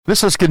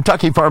This is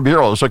Kentucky Farm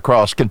Bureaus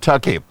across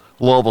Kentucky.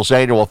 Louisville's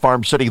annual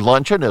Farm City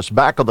Luncheon is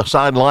back on the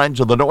sidelines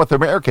of the North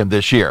American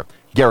this year.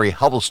 Gary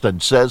Huddleston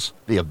says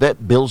the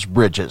event builds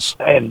bridges.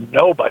 And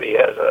nobody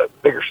has a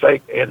bigger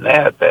stake in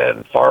that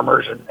than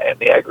farmers and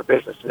the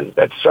agribusinesses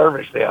that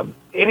service them.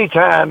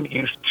 Anytime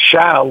you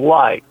shine a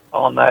light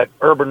on that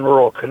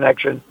urban-rural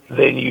connection,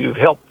 then you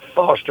help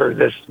foster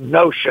this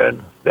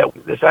notion that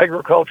this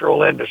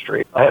agricultural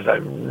industry has a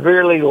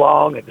really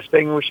long and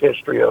distinguished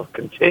history of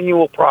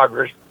continual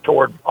progress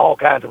toward all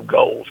kinds of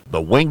goals.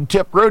 The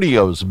Wingtip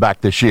Rodeo's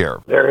back this year.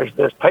 There is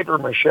this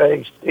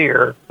papier-mâché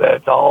steer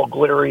that's all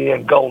glittery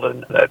and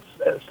golden that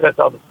sits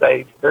on the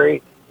stage,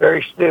 very,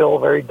 very still,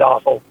 very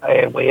docile.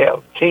 And we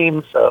have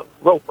teams of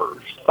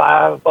ropers,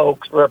 5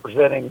 folks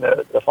representing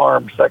the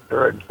farm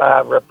sector and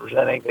 5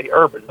 representing the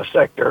urban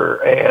sector.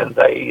 And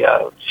they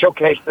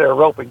showcase their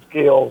roping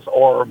skills,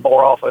 or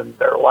more often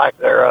their lack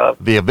thereof.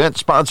 The event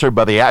sponsored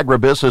by the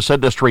Agribusiness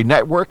Industry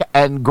Network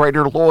and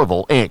Greater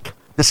Louisville, Inc.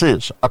 This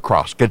is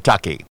Across Kentucky.